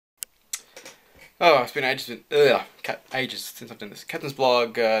Oh, it's been ages. Ages since I've done this. Captain's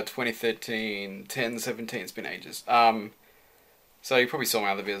Blog, 2013, 10, 17. It's been ages. So you probably saw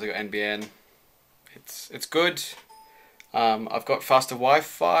my other videos. I got NBN. It's good. I've got faster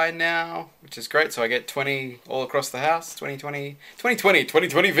Wi-Fi now, which is great. So I get 20 all across the house. 2020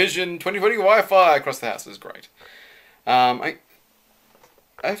 vision, 2020 Wi-Fi across the house is great. I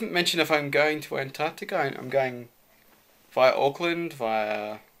haven't mentioned if I'm going to Antarctica. I'm going via Auckland,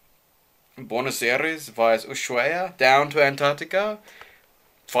 via Buenos Aires, via Ushuaia, down to Antarctica,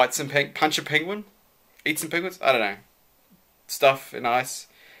 fight some punch a penguin, eat some penguins. I don't know, stuff in ice,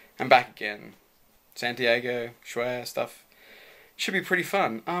 and back again. Santiago, Ushuaia stuff. Should be pretty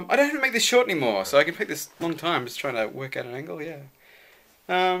fun. I don't have to make this short anymore, so I can take this long time. Just trying to work out an angle. Yeah.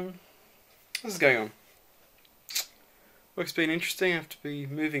 What's going on? Work's been interesting. I have to be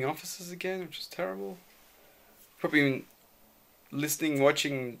moving offices again, which is terrible. Probably been listening,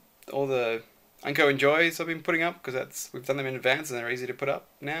 watching all the Unco Enjoys I've been putting up, because we've done them in advance and they're easy to put up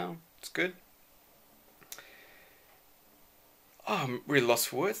now. It's good. Oh, I'm really lost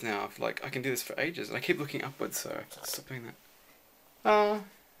for words now. I can do this for ages, and I keep looking upwards, so I have to stop doing that. I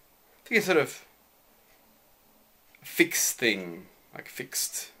think it's sort of a fixed thing,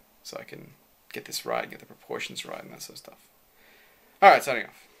 fixed, so I can get this right, get the proportions right, and that sort of stuff. Alright, signing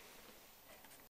off.